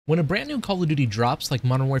When a brand new Call of Duty drops like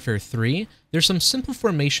Modern Warfare 3, there's some simple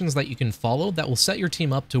formations that you can follow that will set your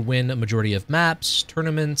team up to win a majority of maps,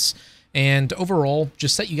 tournaments, and overall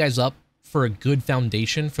just set you guys up for a good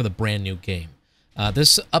foundation for the brand new game.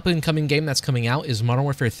 This up-and-coming game that's coming out is Modern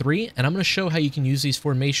Warfare 3, and I'm going to show how you can use these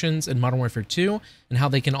formations in Modern Warfare 2 and how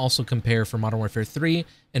they can also compare for Modern Warfare 3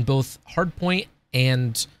 in both Hardpoint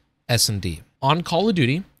and S&D. On Call of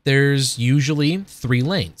Duty, there's usually 3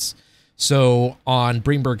 lanes. So on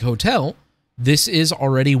Greenberg Hotel, this is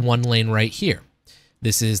already 1 lane right here.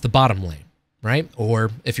 This is the bottom lane, right?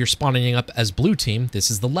 Or if you're spawning up as blue team,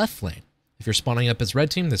 this is the left lane. If you're spawning up as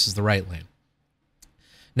red team, this is the right lane.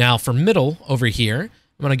 Now for middle over here,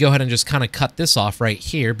 I'm going to go ahead and just kind of cut this off right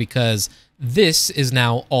here because this is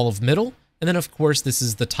now all of middle. And then of course, this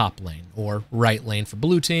is the top lane or right lane for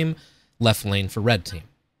blue team, left lane for red team.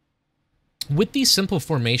 With these simple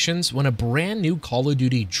formations, when a brand new Call of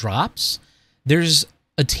Duty drops, there's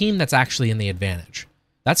a team that's actually in the advantage.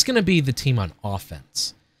 That's going to be the team on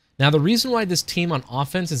offense. Now, the reason why this team on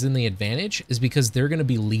offense is in the advantage is because they're going to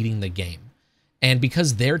be leading the game. And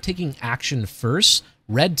because they're taking action first,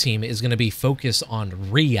 red team is going to be focused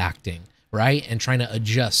on reacting, right? And trying to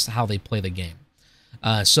adjust how they play the game.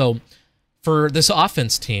 So for this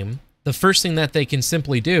offense team, the first thing that they can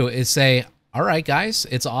simply do is say, all right, guys,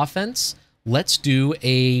 it's offense. Let's do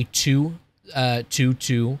a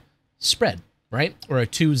 2-2-2 spread, right? Or a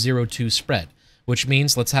 2-0-2 spread, which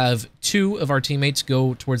means let's have 2 of our teammates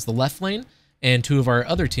go towards the left lane and 2 of our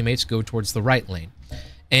other teammates go towards the right lane.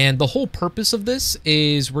 And the whole purpose of this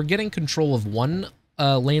is we're getting control of one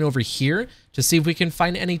lane over here to see if we can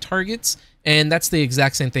find any targets. And that's the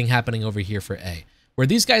exact same thing happening over here for A, where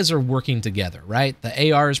these guys are working together, right?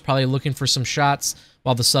 The AR is probably looking for some shots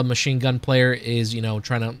while the submachine gun player is,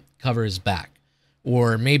 trying to cover his back.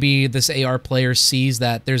 Or maybe this AR player sees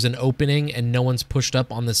that there's an opening and no one's pushed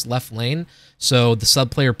up on this left lane. So the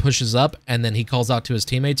sub player pushes up and then he calls out to his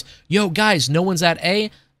teammates, yo, guys, no one's at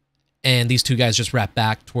A. And these 2 guys just wrap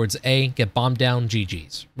back towards A, get bombed down,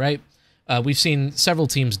 GG's, right? We've seen several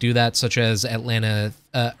teams do that, such as Atlanta,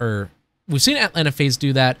 we've seen Atlanta FaZe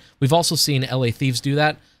do that. We've also seen LA Thieves do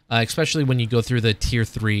that, especially when you go through the tier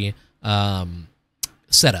 3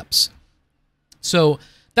 setups. So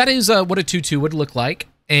that is what a 2-2 would look like.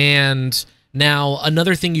 And now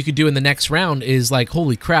another thing you could do in the next round is like,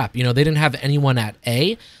 holy crap, they didn't have anyone at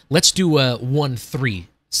A. Let's do a 1-3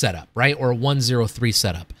 setup, right? Or a 1-0-3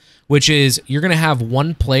 setup, which is you're going to have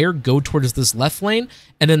 1 player go towards this left lane,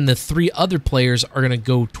 and then the 3 other players are going to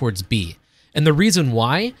go towards B. And the reason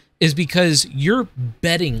why is because you're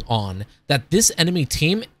betting on that this enemy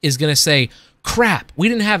team is going to say, crap, we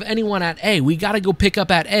didn't have anyone at A. We got to go pick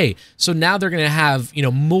up at A. So now they're going to have,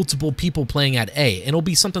 multiple people playing at A. And it'll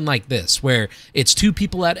be something like this, where it's 2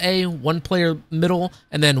 people at A, 1 player middle,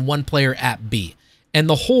 and then 1 player at B. And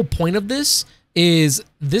the whole point of this is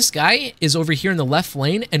this guy is over here in the left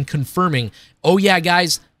lane and confirming, oh yeah,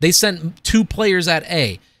 guys, they sent 2 players at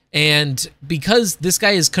A. And because this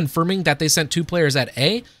guy is confirming that they sent 2 players at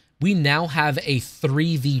A, we now have a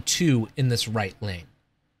 3v2 in this right lane.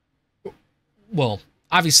 Well,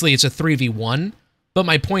 obviously it's a 3v1, but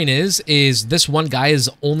my point is this one guy is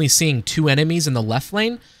only seeing 2 enemies in the left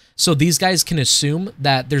lane, so these guys can assume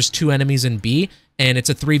that there's 2 enemies in B, and it's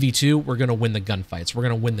a 3v2, we're going to win the gunfights, we're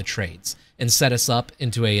going to win the trades, and set us up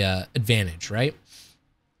into a advantage, right?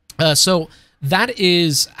 So that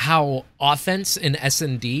is how offense in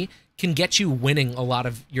S&D can get you winning a lot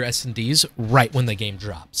of your S&Ds right when the game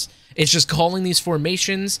drops. It's just calling these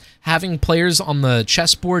formations, having players on the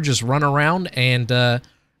chessboard just run around and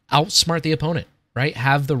outsmart the opponent, right?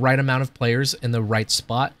 Have the right amount of players in the right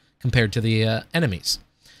spot compared to the enemies.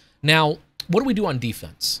 Now, what do we do on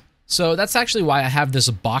defense? So that's actually why I have this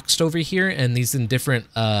boxed over here and these in different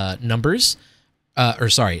numbers,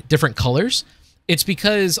 different colors. It's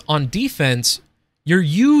because on defense, you're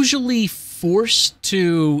usually forced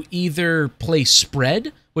to either play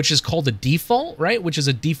spread, which is called a default, right? Which is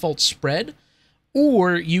a default spread.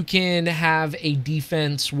 Or you can have a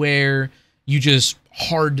defense where you just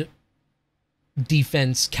hard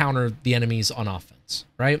defense counter the enemies on offense,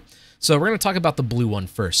 right? So we're going to talk about the blue one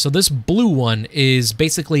first. So this blue one is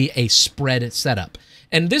basically a spread setup.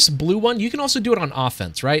 And this blue one, you can also do it on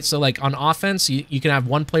offense, right? So like on offense, you can have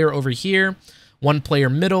 1 player over here, 1 player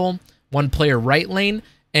middle, 1 player right lane,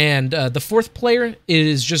 and the 4th player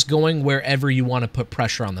is just going wherever you want to put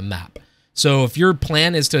pressure on the map. So if your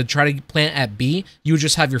plan is to try to plant at B, you would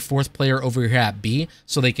just have your 4th player over here at B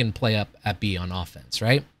so they can play up at B on offense,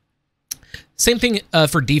 right? Same thing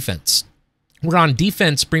for defense. We're on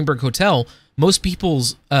defense, Greenberg Hotel. Most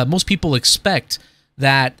people expect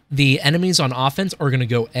that the enemies on offense are going to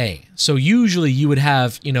go A. So usually you would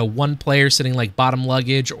have, you know, one player sitting like bottom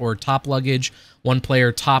luggage or top luggage, one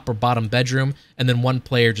player top or bottom bedroom, and then one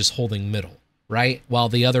player just holding middle, right? While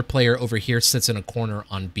the other player over here sits in a corner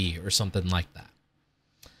on B or something like that.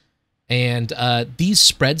 And these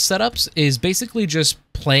spread setups is basically just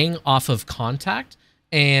playing off of contact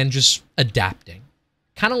and just adapting.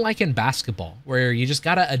 Kind of like in basketball, where you just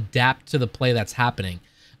got to adapt to the play that's happening.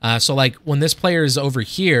 So like when this player is over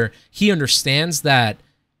here, he understands that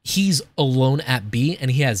he's alone at B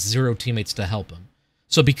and he has 0 teammates to help him.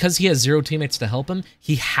 So because he has 0 teammates to help him,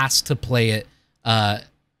 he has to play it,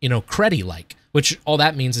 you know, Creddy-like, which all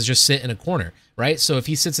that means is just sit in a corner, right? So if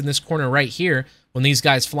he sits in this corner right here, when these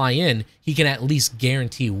guys fly in, he can at least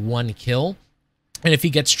guarantee 1 kill. And if he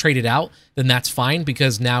gets traded out, then that's fine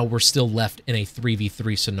because now we're still left in a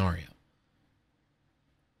 3v3 scenario.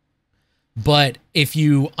 But if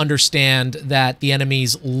you understand that the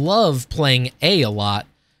enemies love playing A a lot,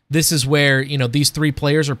 this is where, you know, these 3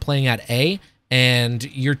 players are playing at A and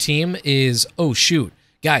your team is, oh, shoot,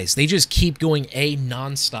 guys, they just keep going A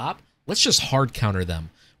nonstop. Let's just hard counter them,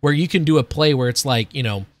 where you can do a play where it's like, you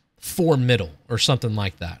know, 4 middle or something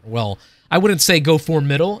like that. Well, I wouldn't say go 4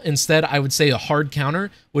 middle. Instead, I would say a hard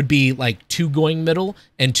counter would be like 2 going middle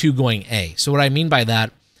and 2 going A. So what I mean by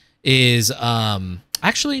that is,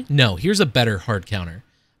 actually, no, here's a better hard counter.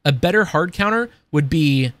 A better hard counter would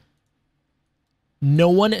be no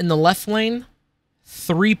one in the left lane,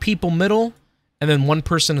 3 people middle, and then 1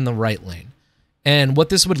 person in the right lane. And what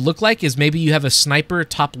this would look like is maybe you have a sniper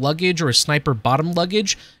top luggage or a sniper bottom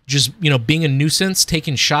luggage, just, you know, being a nuisance,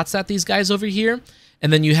 taking shots at these guys over here.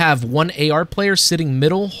 And then you have 1 AR player sitting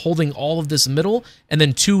middle, holding all of this middle, and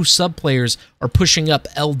then 2 sub players are pushing up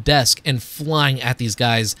L desk and flying at these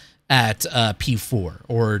guys at P4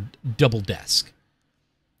 or double desk.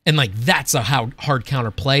 And like that's a hard counter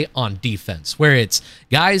play on defense, where it's,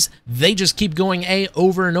 guys, they just keep going A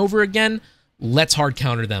over and over again. Let's hard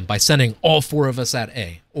counter them by sending all 4 of us at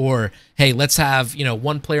A. Or, hey, let's have, you know,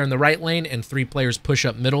 1 player in the right lane and 3 players push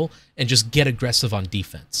up middle and just get aggressive on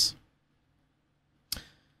defense.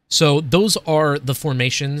 So those are the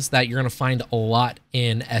formations that you're going to find a lot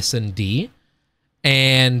in S&D.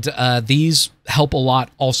 And these help a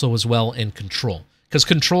lot also as well in Control. Because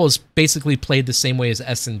Control is basically played the same way as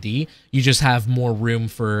S&D. You just have more room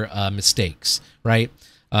for mistakes, right?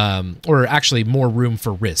 Or actually more room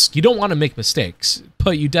for risk. You don't want to make mistakes,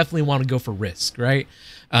 but you definitely want to go for risk, right?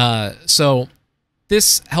 So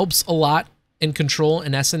this helps a lot in Control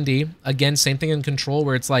and S&D. Again, same thing in Control,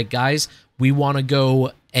 where it's like, guys, we want to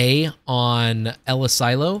go A on Ella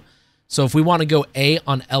Silo. So if we want to go A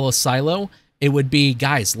on Ella Silo, it would be,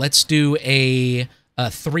 guys, let's do a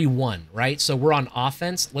 3-1, right? So we're on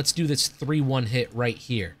offense. Let's do this 3-1 hit right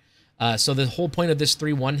here. So the whole point of this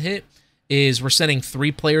 3-1 hit is we're sending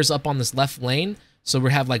 3 players up on this left lane. So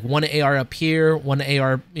we have like 1 AR up here, 1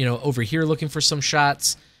 AR, you know, over here looking for some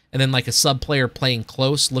shots, and then like a sub player playing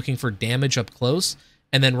close, looking for damage up close.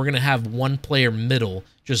 And then we're going to have 1 player middle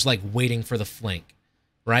just like waiting for the flank,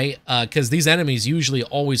 right? Because these enemies usually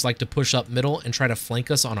always like to push up middle and try to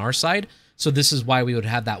flank us on our side. So this is why we would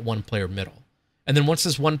have that 1 player middle. And then once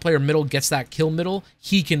this 1 player middle gets that kill middle,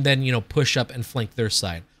 he can then, you know, push up and flank their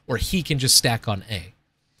side, or he can just stack on A.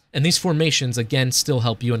 And these formations, again, still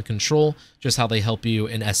help you in Control, just how they help you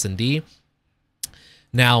in S&D.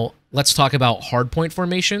 Now, let's talk about hardpoint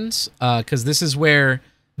formations, because this is where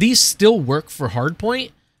these still work for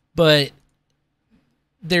hardpoint, but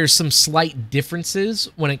there's some slight differences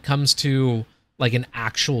when it comes to like an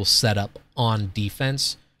actual setup on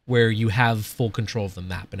defense where you have full control of the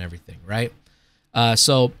map and everything, right?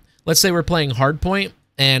 So let's say we're playing hardpoint,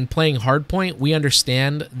 and playing hardpoint, we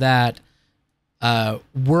understand that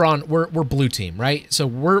we're blue team, right? So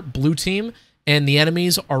we're blue team, and the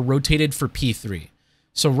enemies are rotated for P3.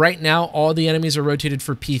 So right now, all the enemies are rotated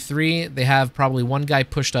for P3. They have probably 1 guy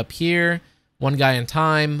pushed up here, 1 guy in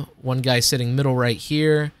time, 1 guy sitting middle right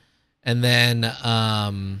here, and then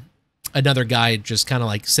another guy just kind of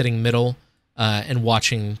like sitting middle and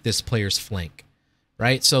watching this player's flank,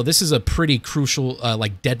 right? So this is a pretty crucial,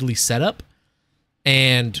 like deadly setup.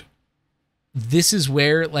 And this is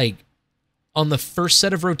where, like, on the first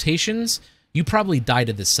set of rotations, you probably die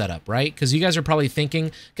to this setup, right? Because you guys are probably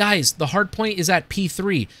thinking, guys, the hard point is at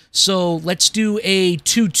P3, so let's do a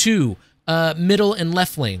 2-2, middle and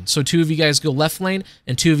left lane. So 2 of you guys go left lane,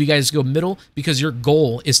 and 2 of you guys go middle, because your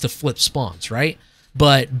goal is to flip spawns, right?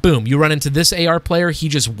 But boom, you run into this AR player, he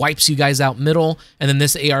just wipes you guys out middle, and then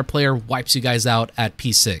this AR player wipes you guys out at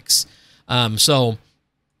P6. So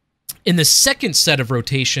in the second set of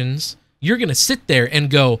rotations, you're going to sit there and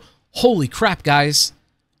go, holy crap, guys.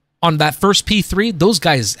 On that first P3, those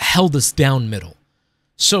guys held us down middle.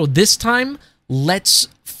 So this time, let's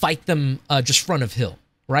fight them just front of hill,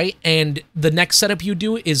 right? And the next setup you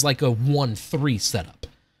do is like a 1-3 setup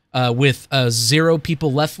with 0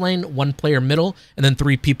 people left lane, 1 player middle, and then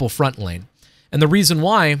 3 people front lane. And the reason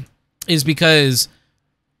why is because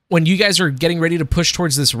when you guys are getting ready to push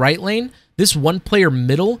towards this right lane, this 1 player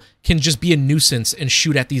middle can just be a nuisance and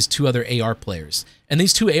shoot at these 2 other AR players. And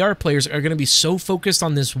these 2 AR players are going to be so focused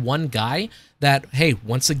on this one guy that, hey,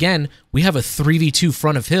 once again, we have a 3v2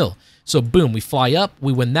 front of hill. So boom, we fly up,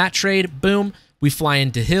 we win that trade, boom, we fly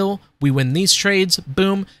into hill, we win these trades,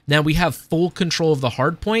 boom. Now we have full control of the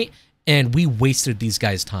hard point, and we wasted these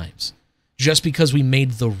guys' times just because we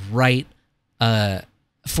made the right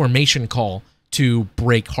formation call to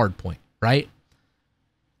break hard point, right?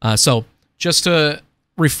 So just to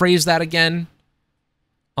rephrase that again,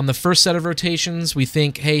 on the first set of rotations, we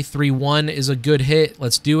think, hey, 3-1 is a good hit.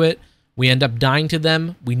 Let's do it. We end up dying to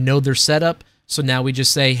them. We know their setup. So now we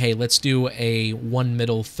just say, hey, let's do a 1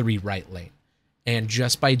 middle, 3 right lane. And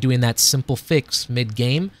just by doing that simple fix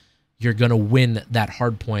mid-game, you're going to win that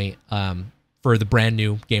hard point for the brand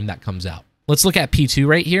new game that comes out. Let's look at P2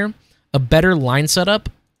 right here. A better line setup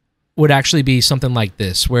would actually be something like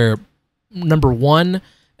this, where number 1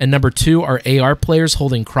 and number 2 are AR players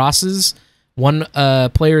holding crosses. 1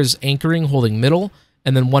 player is anchoring, holding middle,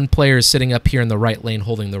 and then 1 player is sitting up here in the right lane,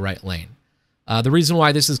 holding the right lane. The reason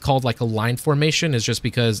why this is called like a line formation is just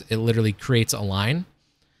because it literally creates a line.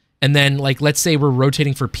 And then, like, let's say we're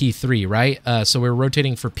rotating for P3, right? So we're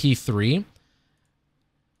rotating for P3,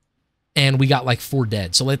 and we got like 4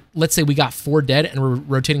 dead. So let's say we got 4 dead, and we're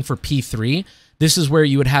rotating for P3. This is where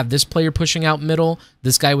you would have this player pushing out middle.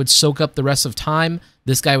 This guy would soak up the rest of time.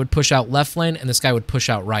 This guy would push out left lane, and this guy would push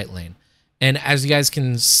out right lane. And as you guys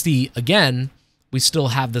can see, again, we still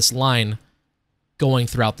have this line going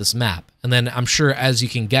throughout this map. And then I'm sure, as you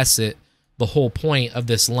can guess it, the whole point of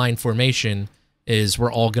this line formation is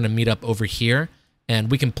we're all going to meet up over here, and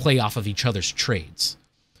we can play off of each other's trades.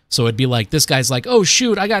 So it'd be like, this guy's like, oh,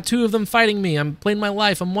 shoot, I got 2 of them fighting me. I'm playing my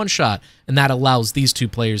life. I'm one shot. And that allows these 2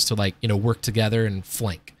 players to, like, you know, work together and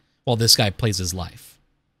flank while this guy plays his life.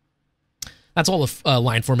 That's all a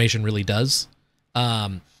line formation really does.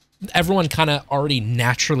 Everyone kind of already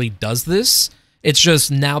naturally does this. It's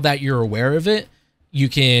just now that you're aware of it, you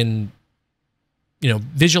can, you know,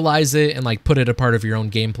 visualize it and, like, put it a part of your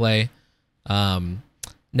own gameplay.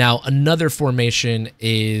 Now, another formation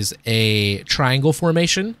is a triangle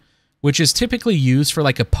formation, which is typically used for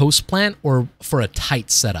like a post plant or for a tight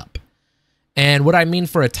setup. And what I mean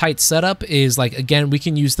for a tight setup is, like, again, we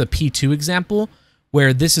can use the P2 example,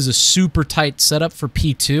 where this is a super tight setup for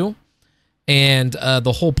P2. And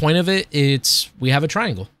the whole point of it, we have a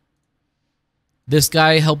triangle. This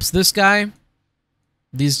guy helps this guy.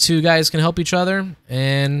 These 2 guys can help each other,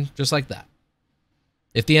 and just like that.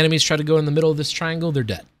 If the enemies try to go in the middle of this triangle, they're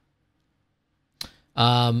dead.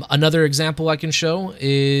 Another example I can show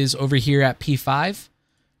is over here at P5,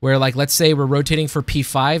 where, like, let's say we're rotating for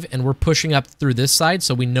P5 and we're pushing up through this side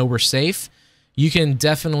so we know we're safe. You can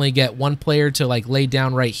definitely get 1 player to, like, lay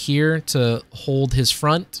down right here to hold his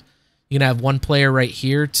front. You can have 1 player right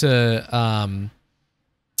here to,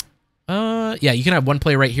 yeah, you can have 1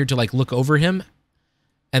 player right here to, like, look over him.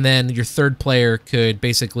 And then your 3rd player could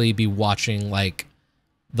basically be watching, like,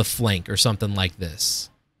 the flank or something like this.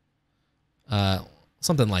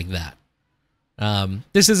 Something like that.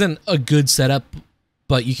 This isn't a good setup,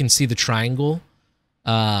 but you can see the triangle.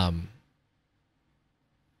 Yeah,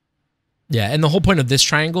 and the whole point of this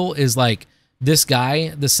triangle is, like, this guy,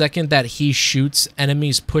 the second that he shoots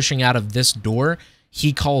enemies pushing out of this door,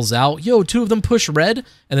 he calls out, yo, 2 of them push red,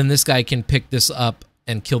 and then this guy can pick this up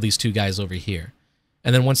and kill these 2 guys over here.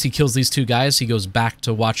 And then once he kills these 2 guys, he goes back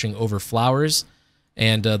to watching over flowers.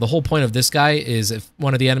 And the whole point of this guy is, if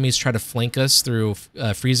one of the enemies try to flank us through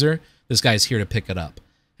freezer, this guy's here to pick it up.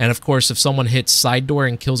 And of course, if someone hits side door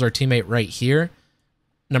and kills our teammate right here,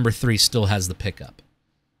 number 3 still has the pickup.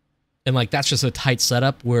 And, like, that's just a tight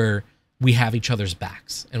setup where we have each other's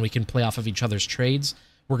backs and we can play off of each other's trades.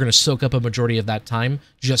 We're going to soak up a majority of that time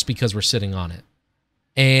just because we're sitting on it.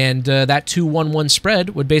 And that 2-1-1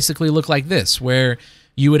 spread would basically look like this, where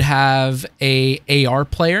you would have a AR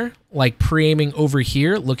player, like, pre-aiming over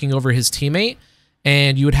here, looking over his teammate,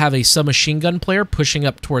 and you would have a submachine gun player pushing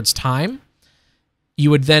up towards time. You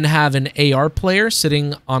would then have an AR player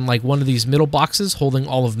sitting on, like, one of these middle boxes holding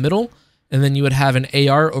all of middle, and then you would have an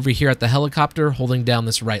AR over here at the helicopter holding down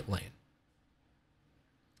this right lane.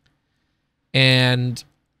 And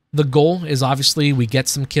the goal is, obviously, we get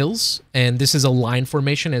some kills, and this is a line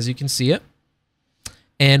formation, as you can see it.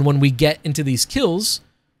 And when we get into these kills,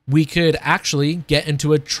 we could actually get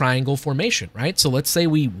into a triangle formation, right? So let's say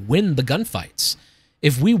we win the gunfights.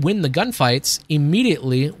 If we win the gunfights,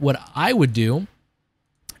 immediately what I would do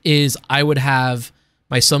is I would have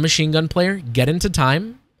my submachine gun player get into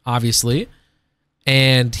time, obviously,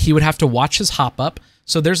 and he would have to watch his hop up.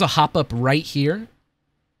 So there's a hop up right here.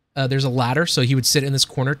 There's a ladder, so he would sit in this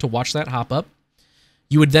corner to watch that hop up.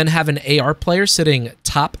 You would then have an AR player sitting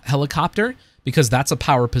top helicopter because that's a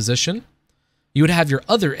power position. You would have your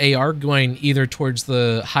other AR going either towards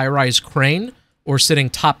the high-rise crane or sitting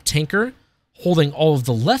top tanker, holding all of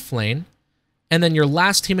the left lane. And then your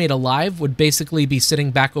last teammate alive would basically be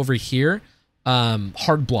sitting back over here,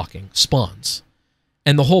 hard blocking spawns.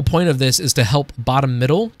 And the whole point of this is to help bottom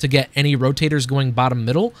middle, to get any rotators going bottom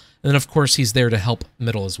middle. And then, of course, he's there to help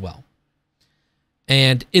middle as well.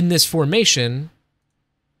 And in this formation,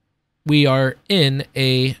 we are in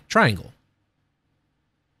a triangle.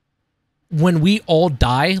 When we all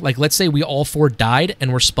die, like let's say we all 4 died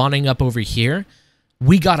and we're spawning up over here,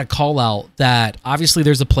 we got to call out that obviously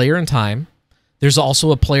there's a player in time. There's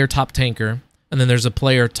also a player top tanker, and then there's a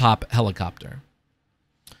player top helicopter.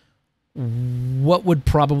 What would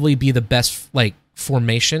probably be the best like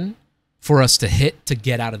formation for us to hit to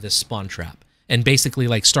get out of this spawn trap and basically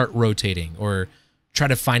like start rotating or try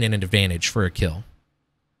to find an advantage for a kill?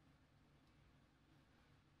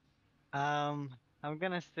 I'm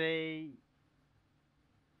gonna say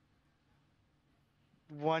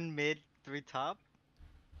 1 mid, 3 top.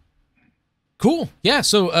 Cool. Yeah,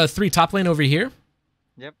 so 3 top lane over here.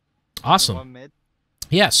 Yep. Awesome. 1 mid.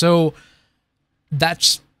 Yeah, so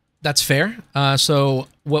that's fair. So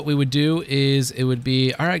what we would do is it would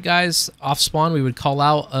be, all right, guys, off spawn, we would call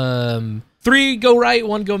out 3 go right,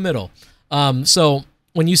 1 go middle. So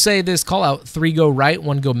when you say this call out, 3 go right,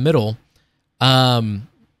 1 go middle,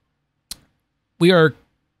 we are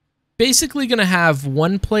basically going to have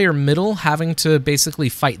 1 player middle having to basically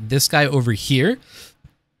fight this guy over here.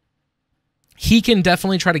 He can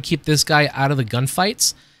definitely try to keep this guy out of the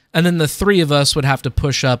gunfights. And then the 3 of us would have to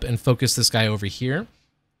push up and focus this guy over here,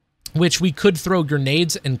 which we could throw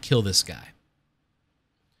grenades and kill this guy.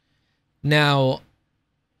 Now,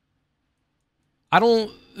 I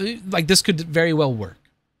don't, like, this could very well work.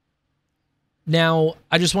 Now,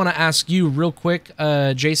 I just want to ask you real quick,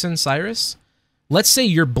 Jason, Cyrus, let's say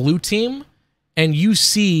you're blue team and you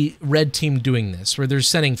see red team doing this, where they're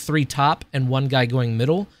sending 3 top and 1 guy going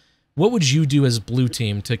middle. What would you do as blue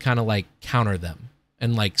team to kind of like counter them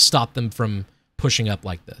and like stop them from pushing up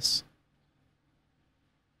like this?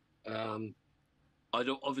 I'd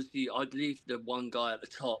leave the 1 guy at the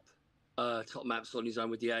top maps on his own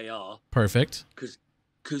with the AR. Perfect. Because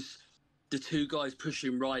the 2 guys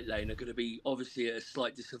pushing right lane are going to be obviously at a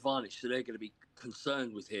slight disadvantage, so they're going to be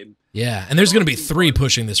concerned with him. Yeah, and there's going to be 3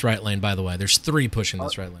 pushing this right lane, by the way. There's 3 pushing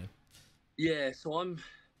this right lane. Yeah, so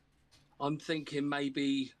I'm thinking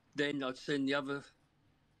maybe then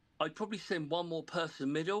I'd probably send 1 more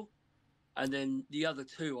person middle, and then the other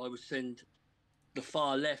 2 I would send the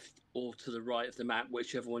far left or to the right of the map,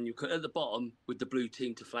 whichever one you could, at the bottom with the blue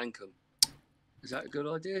team to flank them. Is that a good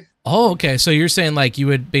idea? Oh, okay. So you're saying like you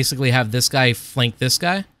would basically have this guy flank this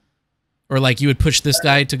guy? Or like you would push this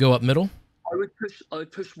guy to go up middle? I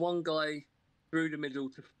would push 1 guy through the middle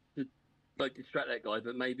to like distract that guy,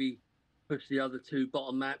 but maybe push the other 2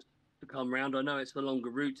 bottom maps to come round. I know it's a longer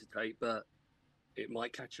route to take, but it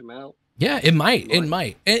might catch them out. Yeah, it might. It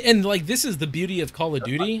might. And like this is the beauty of Call of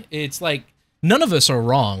Duty. It's like none of us are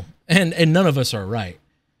wrong and none of us are right.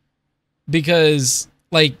 Because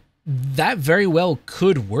like that very well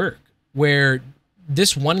could work where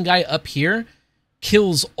this 1 guy up here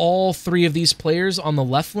kills all 3 of these players on the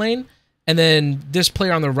left lane, and then this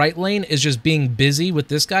player on the right lane is just being busy with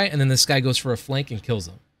this guy, and then this guy goes for a flank and kills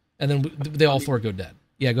them. And then they all 4 go dead.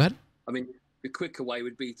 Yeah, go ahead. I mean, the quicker way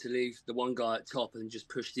would be to leave the 1 guy at top and just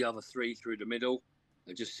push the other 3 through the middle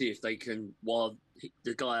and just see if they can, while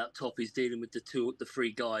the guy up top is dealing with the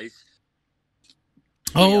 3 guys.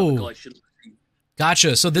 Oh,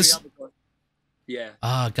 gotcha. So this, yeah.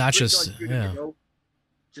 Gotcha. Yeah.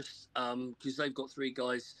 Just because they've got 3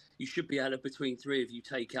 guys, you should be able to, between 3 of you,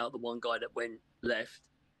 take out the 1 guy that went left,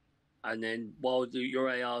 and then while your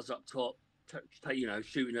AR's up top,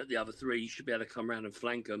 shooting at the other 3, you should be able to come around and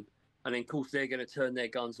flank them. And then, of course, they're going to turn their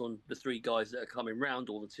guns on the 3 guys that are coming round,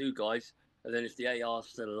 or the 2 guys. And then if the AR's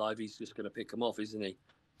still alive, he's just going to pick them off, isn't he?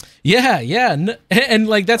 Yeah, yeah. And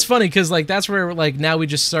like, that's funny because like, that's where like now we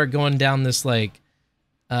just start going down this like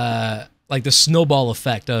the snowball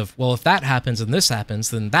effect of, well, if that happens and this happens,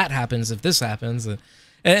 then that happens if this happens.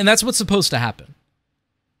 And that's what's supposed to happen.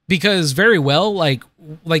 Because very well, like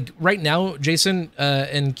right now, Jason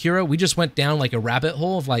and Kira, we just went down like a rabbit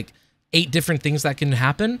hole of like 8 different things that can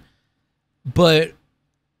happen. But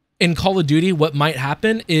in Call of Duty, what might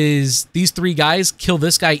happen is these 3 guys kill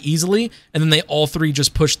this guy easily, and then they all 3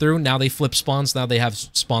 just push through. Now they flip spawns. Now they have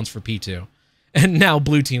spawns for P2. And now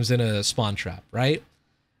blue team's in a spawn trap, right?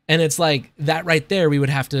 And it's like that right there, we would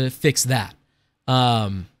have to fix that.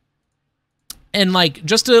 And like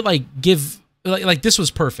just to like give like this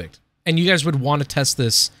was perfect. And you guys would want to test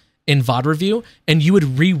this in VOD review, and you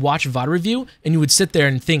would re-watch VOD review, and you would sit there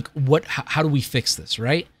and think, how do we fix this,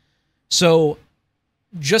 right? So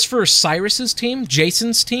just for Cyrus's team,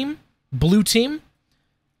 Jason's team, blue team,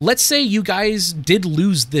 let's say you guys did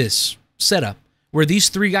lose this setup where these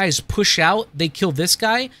 3 guys push out, they kill this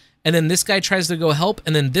guy, and then this guy tries to go help,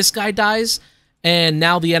 and then this guy dies, and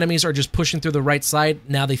now the enemies are just pushing through the right side.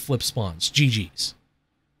 Now they flip spawns. GG's.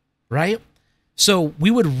 Right? So we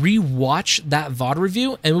would re-watch that VOD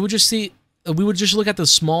review, and we would just look at the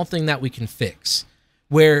small thing that we can fix.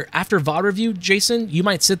 Where after VOD review, Jason, you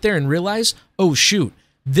might sit there and realize, oh shoot,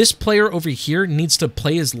 this player over here needs to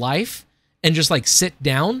play his life and just like sit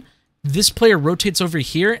down. This player rotates over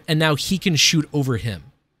here, and now he can shoot over him.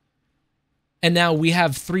 And now we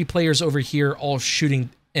have 3 players over here all shooting,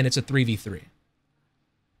 and it's a 3v3.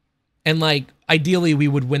 And like, ideally, we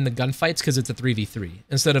would win the gunfights because it's a 3v3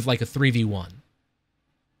 instead of like a 3v1.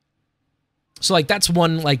 So like, that's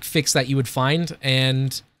one like fix that you would find,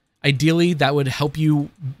 and ideally that would help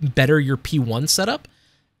you better your P1 setup.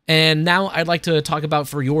 And now I'd like to talk about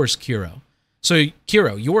for yours, Kiro. So,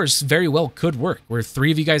 Kiro, yours very well could work, where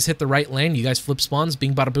 3 of you guys hit the right lane, you guys flip spawns,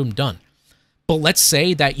 bing, bada, boom, done. But let's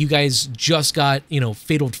say that you guys just got, you know,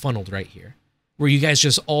 fatal funneled right here, where you guys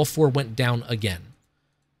just all 4 went down again.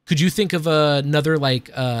 Could you think of another,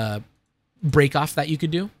 like, break off that you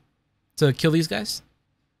could do to kill these guys?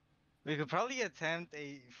 We could probably attempt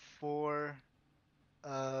a 4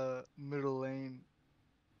 middle lane.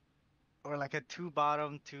 Or like a 2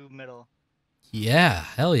 bottom, 2 middle. Yeah,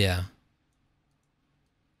 hell yeah.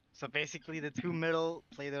 So basically the 2 middle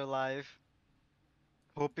play their life,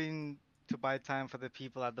 hoping to buy time for the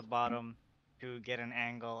people at the bottom to get an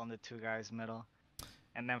angle on the 2 guys middle.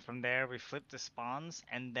 And then from there we flip the spawns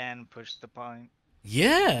and then push the point.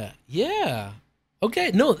 Yeah, yeah.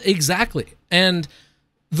 Okay, no, exactly. And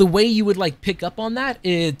the way you would like pick up on that,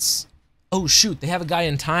 it's, oh shoot, they have a guy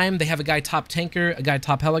in time, they have a guy top tanker, a guy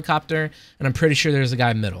top helicopter, and I'm pretty sure there's a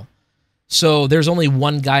guy middle. So there's only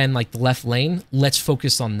one guy in like the left lane. Let's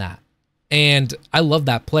focus on that. And I love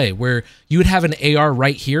that play where you would have an AR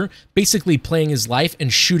right here, basically playing his life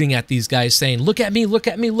and shooting at these guys saying, look at me, look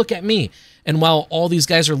at me, look at me. And while all these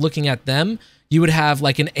guys are looking at them, you would have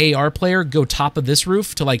like an AR player go top of this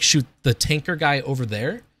roof to like shoot the tanker guy over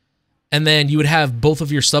there. And then you would have both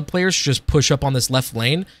of your sub players just push up on this left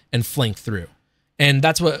lane and flank through. And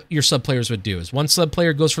that's what your sub players would do, is one sub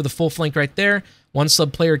player goes for the full flank right there, one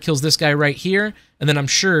sub player kills this guy right here, and then I'm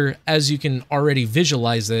sure, as you can already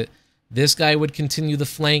visualize it, this guy would continue the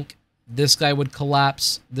flank, this guy would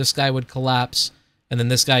collapse, this guy would collapse, and then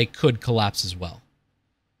this guy could collapse as well.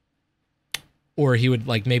 Or he would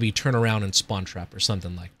like maybe turn around and spawn trap or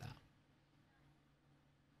something like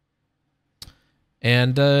that.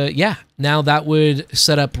 And yeah, now that would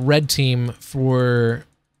set up red team for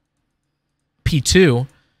P2,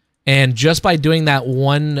 and just by doing that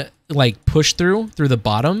one like push through the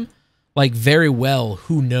bottom, like very well,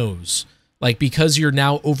 who knows, like because you're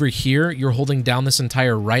now over here, you're holding down this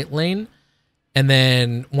entire right lane, and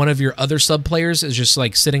then one of your other sub players is just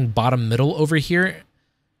like sitting bottom middle over here,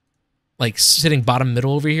 just like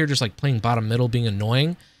playing bottom middle, being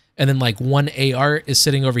annoying. And then like one AR is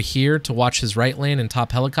sitting over here to watch his right lane and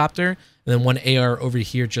top helicopter, and then one AR over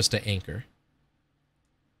here just to anchor.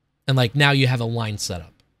 And like now you have a line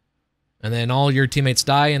setup. And then all your teammates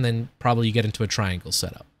die, and then probably you get into a triangle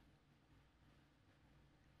setup.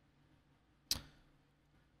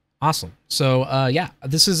 Awesome. So yeah,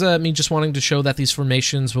 this is me just wanting to show that these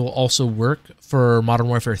formations will also work for Modern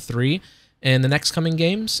Warfare 3 in the next coming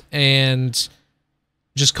games, and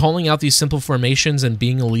just calling out these simple formations and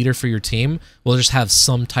being a leader for your team will just have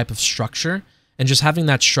some type of structure, and just having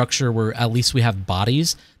that structure where at least we have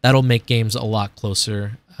bodies, that'll make games a lot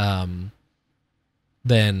closer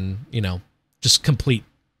than, you know, just complete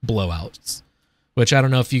blowouts. Which I don't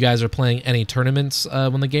know if you guys are playing any tournaments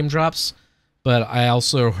when the game drops, but I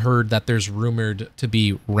also heard that there's rumored to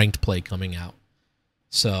be ranked play coming out.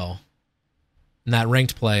 So in that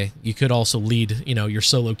ranked play, you could also lead, you know, your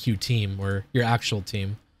solo queue team or your actual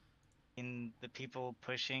team. In the people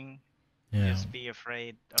pushing, Yeah. just be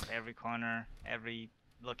afraid of every corner, every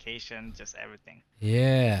location, just everything.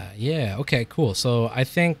 Yeah. Okay, cool. So I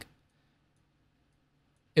think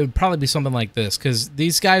it would probably be something like this, because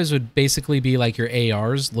these guys would basically be like your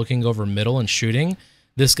ARs looking over middle and shooting.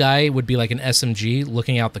 This guy would be like an SMG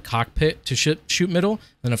looking out the cockpit to shoot middle.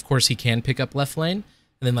 And of course he can pick up left lane.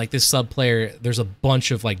 And then like this sub player, there's a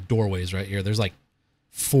bunch of like doorways right here. There's like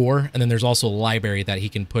 4, and then there's also a library that he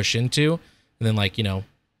can push into, and then like, you know,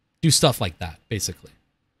 do stuff like that basically.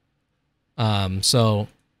 So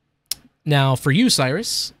now for you,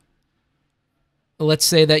 Cyrus, let's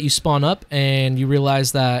say that you spawn up and you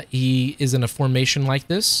realize that he is in a formation like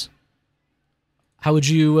this. How would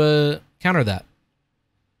you counter that?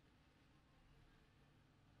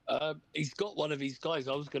 He's got one of his guys.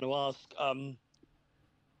 I was going to ask,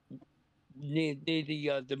 near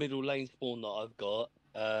the middle lane spawn that I've got.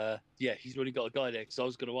 Yeah, he's already got a guy there. Because I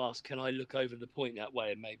was going to ask, can I look over the point that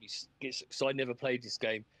way and maybe get? So I never played this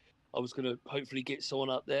game. I was going to hopefully get someone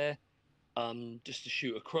up there, just to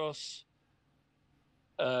shoot across.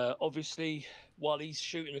 Obviously, while he's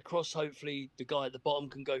shooting across, hopefully the guy at the bottom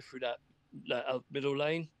can go through that middle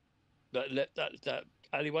lane, that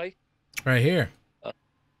alleyway. Right here.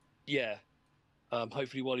 Yeah.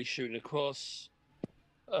 Hopefully while he's shooting across.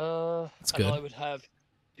 That's good. And I would have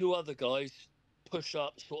 2 other guys push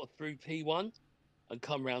up sort of through P1 and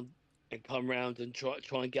come round and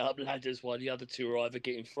try and get up ladders while the other 2 are either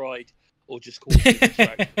getting fried or just causing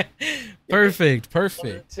distraction. Perfect.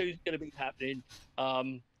 Two's going to be happening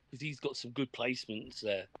because he's got some good placements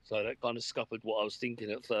there. So that kind of scuppered what I was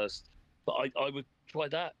thinking at first. But I would try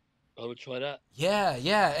that.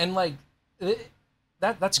 Yeah. And like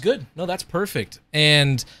that's good. No, that's perfect.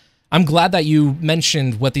 And I'm glad that you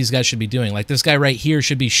mentioned what these guys should be doing. Like this guy right here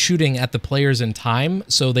should be shooting at the players in time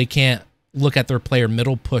so they can't look at their player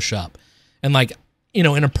middle push up. And like, you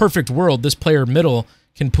know, in a perfect world, this player middle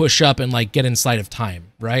can push up and like get inside of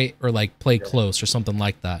time, right? Or like play close or something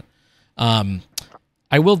like that.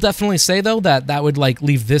 I will definitely say though that would like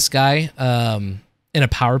leave this guy in a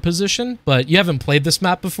power position, but you haven't played this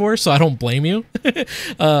map before, so I don't blame you.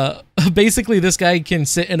 Basically, this guy can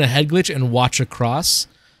sit in a head glitch and watch across.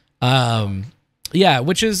 Yeah,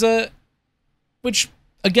 which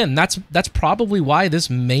again, that's probably why this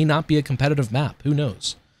may not be a competitive map. Who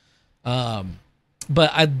knows?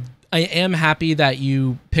 But I am happy that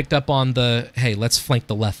you picked up on the, hey, let's flank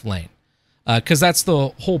the left lane. Because that's the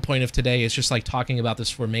whole point of today, is just like talking about this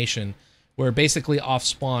formation where basically off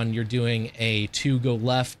spawn, you're doing a 2 go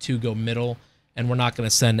left, 2 go middle, and we're not going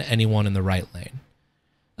to send anyone in the right lane.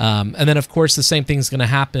 And then of course the same thing's going to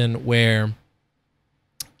happen where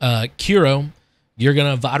Kuro, you're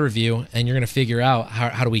going to VOD review and you're going to figure out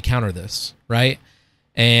how do we counter this, right?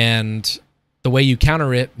 And the way you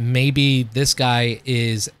counter it, maybe this guy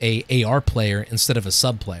is a AR player instead of a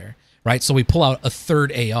sub player, right? So we pull out a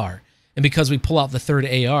third AR. And because we pull out the third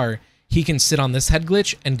AR, he can sit on this head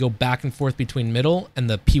glitch and go back and forth between middle and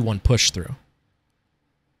the P1 push through.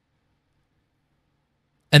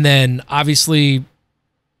 And then obviously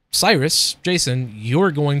Cyrus, Jason,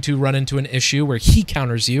 you're going to run into an issue where he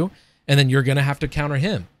counters you, and then you're going to have to counter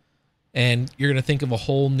him. And you're going to think of a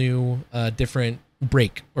whole new different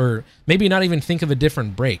break, or maybe not even think of a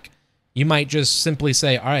different break. You might just simply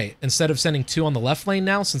say, all right, instead of sending 2 on the left lane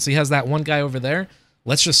now, since he has that one guy over there,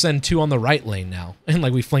 let's just send 2 on the right lane now. And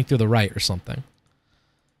like we flank through the right or something.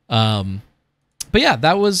 But yeah,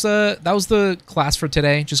 that was the class for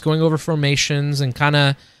today. Just going over formations and kind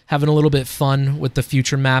of having a little bit fun with the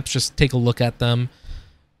future maps. Just take a look at them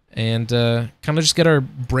and kind of just get our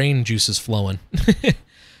brain juices flowing.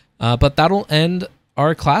 But that'll end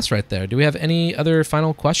our class right there. Do we have any other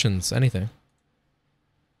final questions? Anything?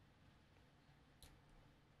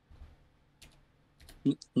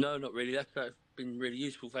 No, not really. That's been really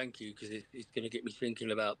useful. Thank you, because it's going to get me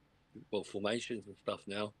thinking about, well, formations and stuff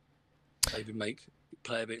now. Maybe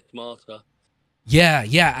play a bit smarter. Yeah,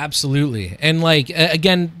 absolutely. And like,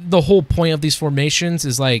 again, the whole point of these formations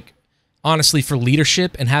is like, honestly, for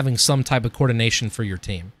leadership and having some type of coordination for your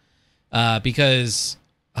team. Because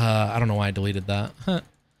I don't know why I deleted that.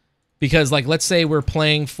 Because like, let's say we're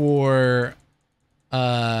playing for,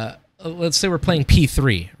 let's say we're playing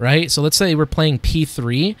P3, right? So let's say we're playing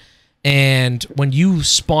P3, and when you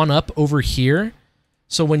spawn up over here,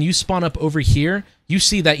 you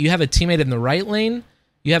see that you have a teammate in the right lane,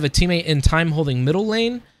 you have a teammate in time holding middle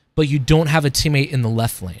lane, but you don't have a teammate in the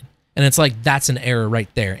left lane. And it's like, that's an error right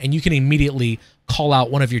there. And you can immediately call out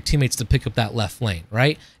one of your teammates to pick up that left lane,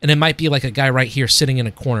 right? And it might be like a guy right here sitting in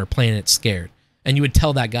a corner playing it scared. And you would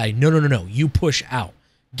tell that guy, no, you push out.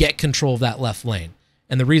 Get control of that left lane.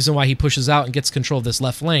 And the reason why he pushes out and gets control of this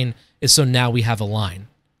left lane is so now we have a line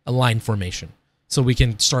formation. so we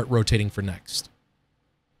can start rotating for next.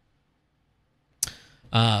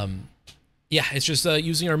 Yeah, it's just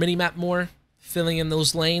using our mini-map more, filling in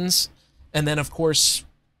those lanes, and then, of course,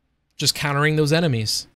 just countering those enemies.